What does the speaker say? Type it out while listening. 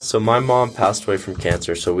So my mom passed away from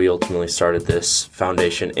cancer, so we ultimately started this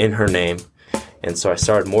foundation in her name. And so I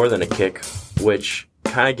started More Than a Kick, which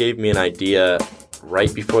kind of gave me an idea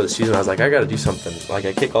right before the season. I was like, I got to do something. Like,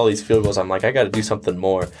 I kick all these field goals. I'm like, I got to do something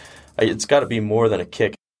more. It's got to be more than a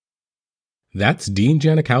kick. That's Dean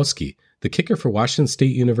Janikowski, the kicker for Washington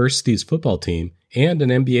State University's football team and an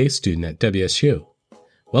MBA student at WSU.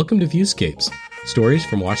 Welcome to Viewscapes, stories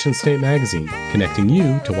from Washington State Magazine, connecting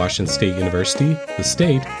you to Washington State University, the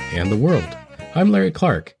state, and the world. I'm Larry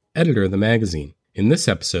Clark, editor of the magazine. In this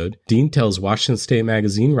episode, Dean tells Washington State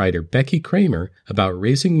Magazine writer Becky Kramer about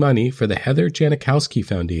raising money for the Heather Janikowski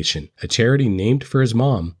Foundation, a charity named for his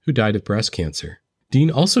mom, who died of breast cancer. Dean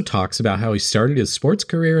also talks about how he started his sports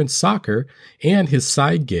career in soccer and his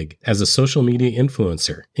side gig as a social media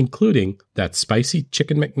influencer, including that spicy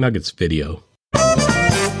chicken McNuggets video.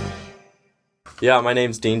 Yeah, my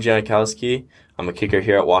name's Dean Janikowski. I'm a kicker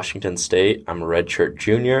here at Washington State. I'm a redshirt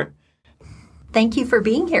junior. Thank you for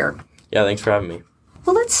being here. Yeah, thanks for having me.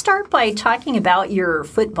 Well, let's start by talking about your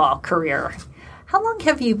football career. How long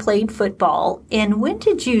have you played football, and when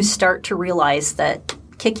did you start to realize that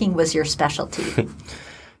kicking was your specialty?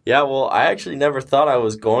 Yeah, well, I actually never thought I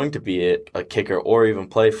was going to be a kicker or even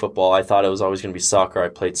play football. I thought it was always going to be soccer. I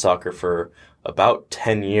played soccer for about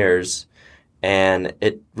 10 years, and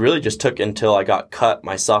it really just took until I got cut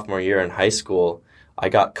my sophomore year in high school. I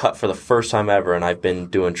got cut for the first time ever, and I've been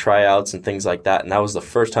doing tryouts and things like that, and that was the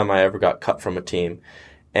first time I ever got cut from a team.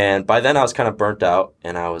 And by then I was kind of burnt out,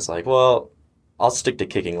 and I was like, well, I'll stick to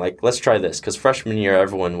kicking. Like, let's try this, because freshman year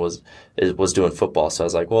everyone was doing football, so I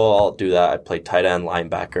was like, well, I'll do that. I played tight end,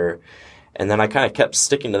 linebacker, and then I kind of kept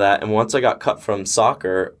sticking to that. And once I got cut from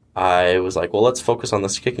soccer, I was like, well, let's focus on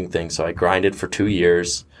this kicking thing. So I grinded for 2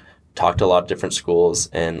 years, talked to a lot of different schools,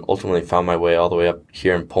 and ultimately found my way all the way up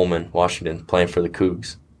here in Pullman, Washington, playing for the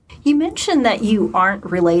Cougs. You mentioned that you aren't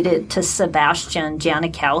related to Sebastian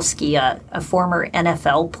Janikowski, a former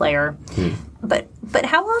NFL player. But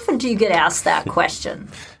how often do you get asked that question?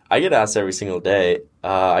 I get asked every single day.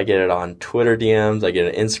 I get it on Twitter DMs. I get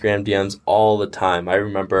it on Instagram DMs all the time. I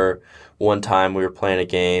remember one time we were playing a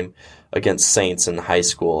game against Saints in high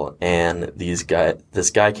school, and this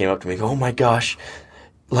guy came up to me and goes, oh my gosh,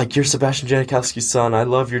 like, you're Sebastian Janikowski's son. I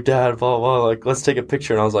love your dad, blah, blah, blah. Like, let's take a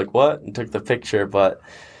picture. And I was like, what? And took the picture. But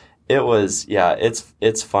it was, yeah,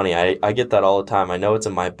 it's funny. I get that all the time. I know it's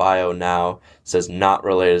in my bio now. It says not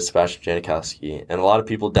related to Sebastian Janikowski. And a lot of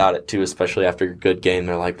people doubt it too, especially after a good game.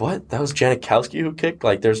 They're like, what? That was Janikowski who kicked?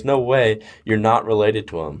 Like, there's no way you're not related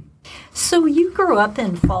to him. So you grew up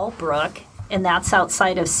in Fallbrook, and that's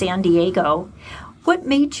outside of San Diego. What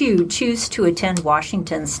made you choose to attend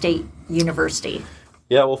Washington State University?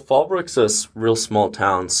 Yeah, well, Fallbrook's a real small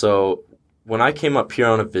town. So when I came up here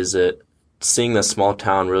on a visit, seeing this small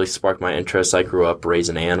town really sparked my interest. I grew up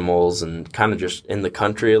raising animals and kind of just in the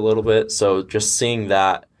country a little bit. So just seeing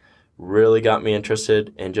that really got me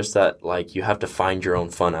interested, and just that, like, you have to find your own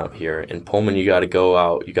fun out here. In Pullman, you got to go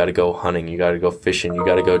out, you got to go hunting, you got to go fishing, you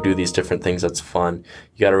got to go do these different things that's fun.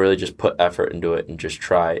 You got to really just put effort into it and just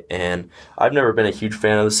try. And I've never been a huge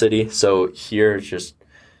fan of the city, so here just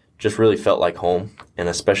really felt like home. And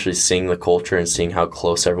especially seeing the culture and seeing how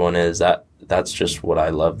close everyone is, that's just what I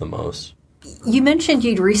love the most. You mentioned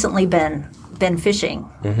you'd recently been fishing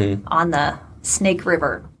on the Snake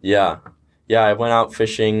River. Yeah, I went out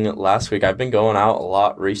fishing last week. I've been going out a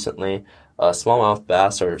lot recently. Smallmouth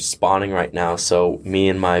bass are spawning right now, so me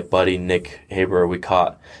and my buddy Nick Haber, we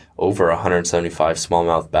caught over 175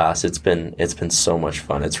 smallmouth bass. It's been so much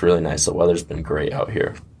fun. It's really nice. The weather's been great out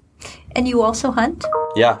here. And you also hunt?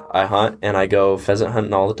 Yeah, I hunt, and I go pheasant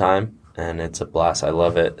hunting all the time, and it's a blast. I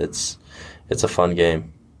love it. It's a fun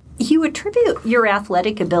game. You attribute your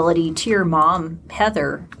athletic ability to your mom,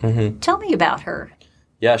 Heather. Tell me about her.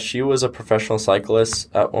 Yeah, she was a professional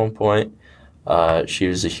cyclist at one point. She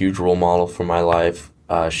was a huge role model for my life.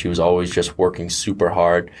 She was always just working super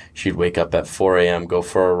hard. She'd wake up at 4 a.m., go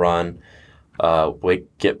for a run,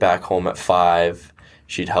 get back home at 5.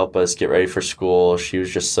 She'd help us get ready for school. She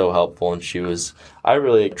was just so helpful, and I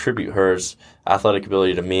really attribute her athletic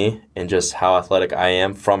ability to me, and just how athletic I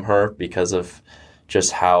am from her because of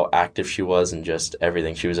just how active she was and just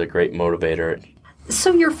everything. She was a great motivator.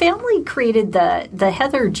 So your family created the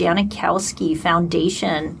Heather Janikowski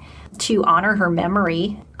Foundation to honor her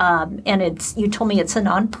memory, and you told me it's a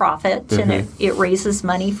nonprofit, and it raises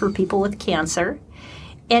money for people with cancer.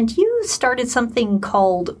 And you started something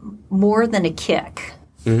called More Than a Kick.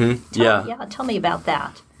 Tell me about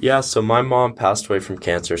that. Yeah, so my mom passed away from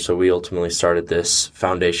cancer, so we ultimately started this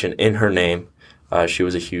foundation in her name. She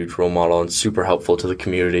was a huge role model and super helpful to the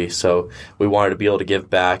community, so we wanted to be able to give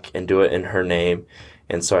back and do it in her name.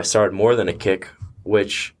 And so I started More Than a Kick,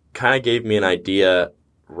 which kind of gave me an idea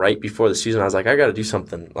right before the season. I was like, I got to do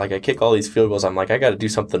something. Like, I kick all these field goals. I'm like, I got to do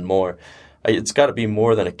something more. It's got to be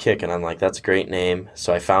more than a kick. And I'm like, that's a great name.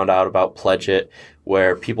 So I found out about Pledge It,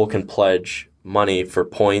 where people can pledge money for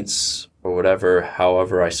points or whatever,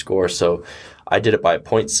 however I score. So I did it by a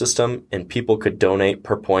point system, and people could donate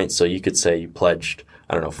per point. So you could say you pledged,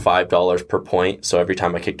 I don't know, $5 per point. So every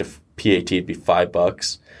time I kicked a PAT, it'd be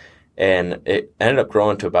 $5. And it ended up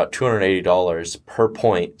growing to about $280 per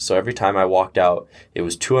point. So every time I walked out, it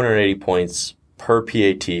was 280 points per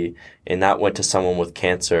PAT, and that went to someone with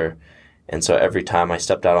cancer. And so every time I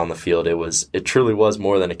stepped out on the field, it truly was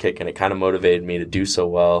more than a kick, and it kind of motivated me to do so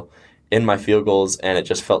well in my field goals, and it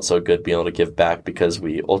just felt so good being able to give back, because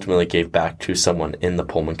we ultimately gave back to someone in the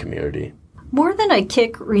Pullman community. More Than a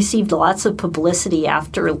Kick received lots of publicity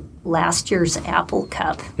after last year's Apple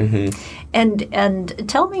Cup. Mm-hmm. And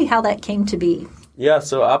tell me how that came to be. Yeah,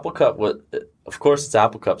 so Apple Cup, of course it's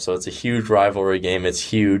Apple Cup, so it's a huge rivalry game. It's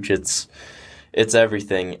huge. It's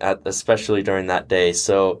everything, especially during that day.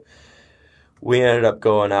 So we ended up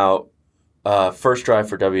going out, first drive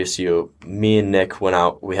for WSU. Me and Nick went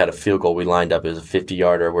out. We had a field goal we lined up. It was a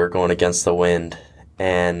 50-yarder. We were going against the wind.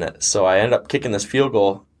 And so I ended up kicking this field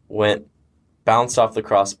goal, bounced off the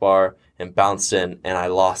crossbar and bounced in, and I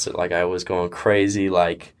lost it. Like, I was going crazy.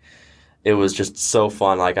 Like, it was just so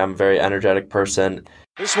fun. Like, I'm a very energetic person.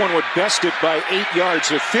 This one would best it by 8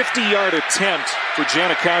 yards, a 50-yard attempt for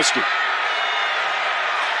Janikowski.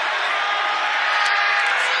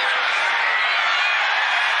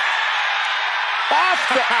 Off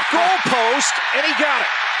the goalpost, and he got it.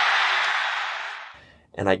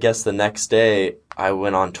 And I guess the next day, I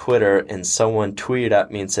went on Twitter, and someone tweeted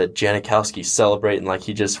at me and said, Janikowski celebrating like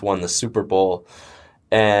he just won the Super Bowl.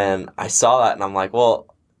 And I saw that, and I'm like,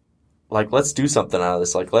 well, like, let's do something out of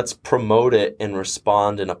this. Like, let's promote it and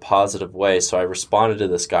respond in a positive way. So I responded to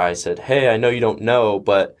this guy. I said, hey, I know you don't know,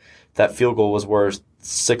 but that field goal was worth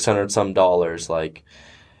 $600-some. Like,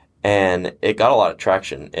 and it got a lot of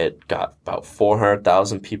traction. It got about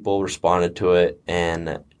 400,000 people responded to it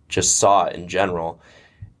and just saw it in general.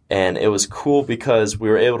 And it was cool because we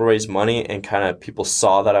were able to raise money, and kind of people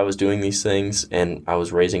saw that I was doing these things and I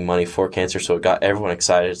was raising money for cancer. So it got everyone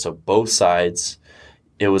excited. So both sides,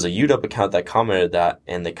 it was a UW account that commented that,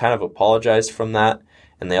 and they kind of apologized from that.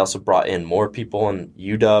 And they also brought in more people, and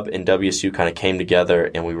UW and WSU kind of came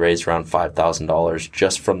together, and we raised around $5,000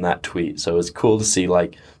 just from that tweet. So it was cool to see,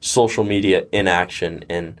 like, social media in action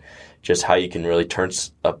and just how you can really turn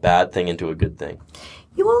a bad thing into a good thing.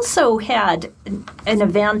 You also had an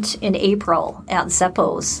event in April at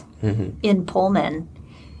Zeppo's in Pullman,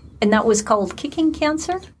 and that was called Kicking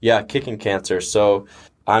Cancer? Yeah, Kicking Cancer. So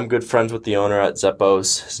I'm good friends with the owner at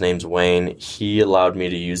Zeppo's. His name's Wayne. He allowed me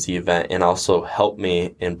to use the event and also helped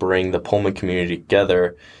me and bring the Pullman community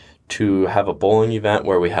together to have a bowling event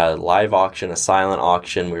where we had a live auction, a silent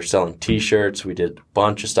auction. We were selling T-shirts. We did a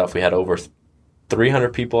bunch of stuff. We had over 300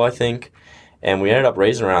 people, I think, and we ended up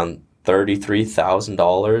raising around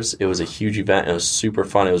 $33,000. It was a huge event. It was super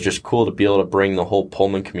fun. It was just cool to be able to bring the whole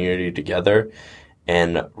Pullman community together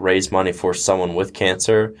and raise money for someone with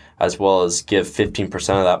cancer, as well as give 15%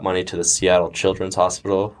 of that money to the Seattle Children's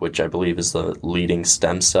Hospital, which I believe is the leading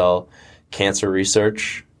stem cell cancer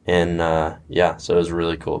research. And so it was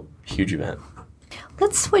really cool. Huge event.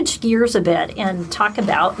 Let's switch gears a bit and talk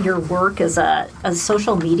about your work as a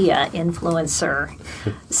social media influencer.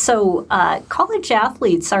 So college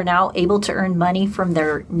athletes are now able to earn money from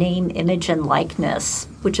their name, image, and likeness,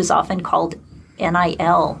 which is often called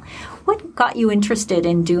NIL. What got you interested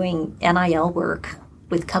in doing NIL work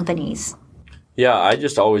with companies? Yeah, I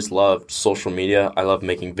just always loved social media. I love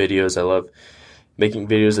making videos. I love making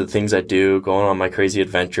videos of the things I do, going on my crazy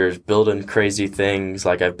adventures, building crazy things.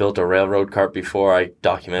 Like, I've built a railroad cart before. I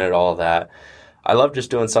documented all of that. I love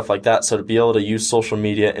just doing stuff like that. So to be able to use social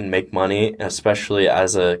media and make money, especially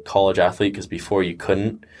as a college athlete, because before you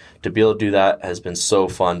couldn't, to be able to do that has been so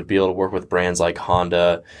fun. To be able to work with brands like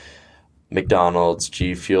Honda, McDonald's,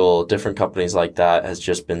 G Fuel, different companies like that has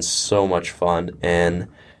just been so much fun. And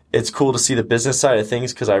it's cool to see the business side of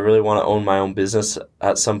things, because I really want to own my own business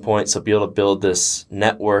at some point. So be able to build this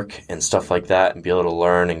network and stuff like that, and be able to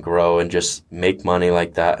learn and grow and just make money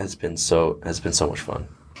like that has been so much fun.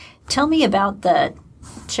 Tell me about the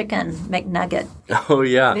chicken McNugget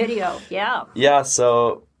video. Yeah,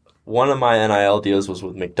 so one of my NIL deals was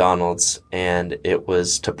with McDonald's, and it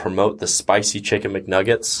was to promote the spicy chicken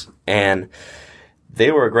McNuggets. And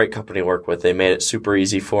they were a great company to work with. They made it super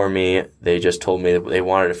easy for me. They just told me that they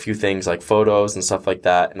wanted a few things like photos and stuff like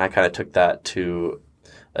that. And I kind of took that to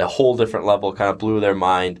a whole different level, kind of blew their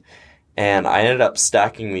mind. And I ended up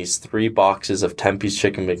stacking these 3 boxes of 10-piece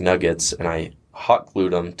chicken McNuggets, and I hot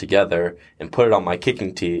glued them together and put it on my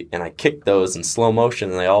kicking tee, and I kicked those in slow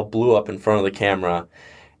motion, and they all blew up in front of the camera.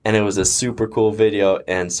 And it was a super cool video,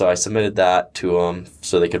 and so I submitted that to them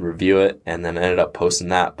so they could review it, and then ended up posting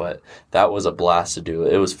that. But that was a blast to do.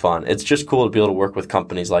 It was fun. It's just cool to be able to work with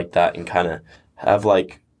companies like that and kind of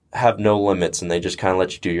have no limits, and they just kind of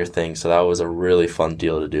let you do your thing. So that was a really fun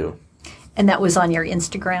deal to do. And that was on your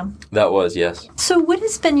Instagram? That was, yes. So what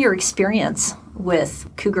has been your experience with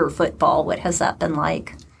Cougar football? What has that been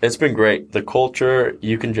like? It's been great. The culture,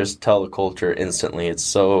 you can just tell the culture instantly.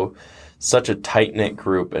 It's such a tight-knit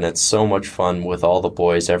group, and it's so much fun with all the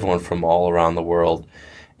boys, everyone from all around the world.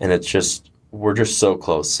 And we're just so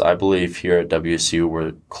close. I believe here at WSU,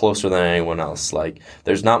 we're closer than anyone else. Like,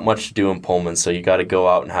 there's not much to do in Pullman, so you got to go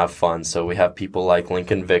out and have fun. So we have people like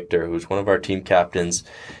Lincoln Victor, who's one of our team captains.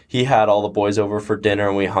 He had all the boys over for dinner,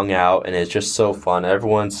 and we hung out, and it's just so fun.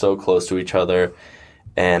 Everyone's so close to each other,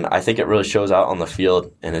 and I think it really shows out on the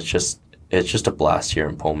field, and it's just a blast here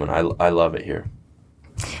in Pullman. I love it here.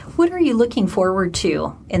 What are you looking forward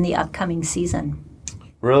to in the upcoming season?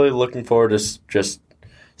 Really looking forward to just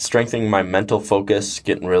strengthening my mental focus,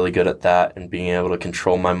 getting really good at that, and being able to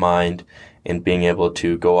control my mind and being able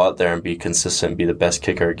to go out there and be consistent and be the best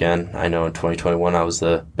kicker again. I know in 2021 I was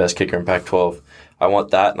the best kicker in Pac-12. I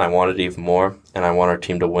want that, and I want it even more, and I want our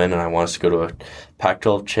team to win, and I want us to go to a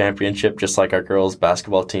Pac-12 championship just like our girls'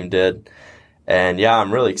 basketball team did. And yeah,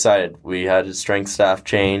 I'm really excited. We had a strength staff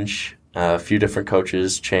change. A few different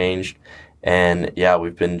coaches changed, and yeah,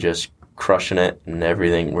 we've been just crushing it and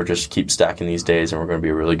everything. We're just keep stacking these days, and we're going to be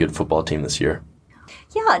a really good football team this year.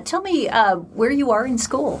 Yeah, tell me where you are in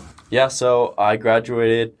school. Yeah, so I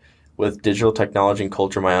graduated with digital technology and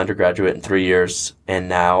culture, my undergraduate, in 3 years, and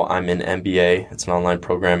now I'm in MBA. It's an online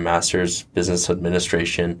program, Master's Business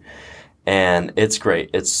Administration, and it's great.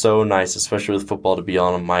 It's so nice, especially with football, to be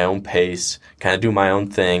on my own pace, kind of do my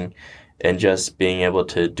own thing. And just being able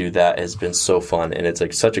to do that has been so fun. And it's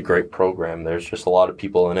like such a great program. There's just a lot of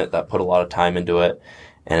people in it that put a lot of time into it.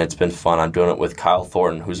 And it's been fun. I'm doing it with Kyle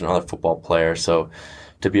Thornton, who's another football player. So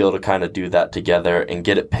to be able to kind of do that together and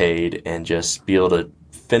get it paid and just be able to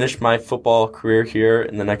finish my football career here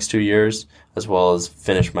in the next 2 years, as well as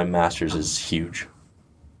finish my master's, is huge.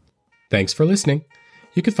 Thanks for listening.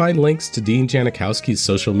 You can find links to Dean Janikowski's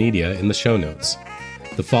social media in the show notes.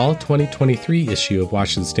 The fall 2023 issue of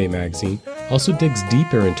Washington State Magazine also digs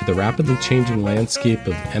deeper into the rapidly changing landscape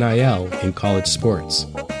of NIL in college sports.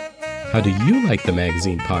 How do you like the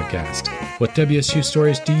magazine podcast? What WSU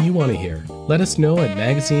stories do you want to hear? Let us know at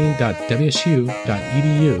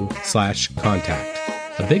magazine.wsu.edu/contact.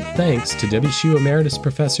 A big thanks to WSU Emeritus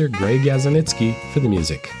Professor Greg Yazanitsky for the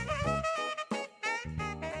music.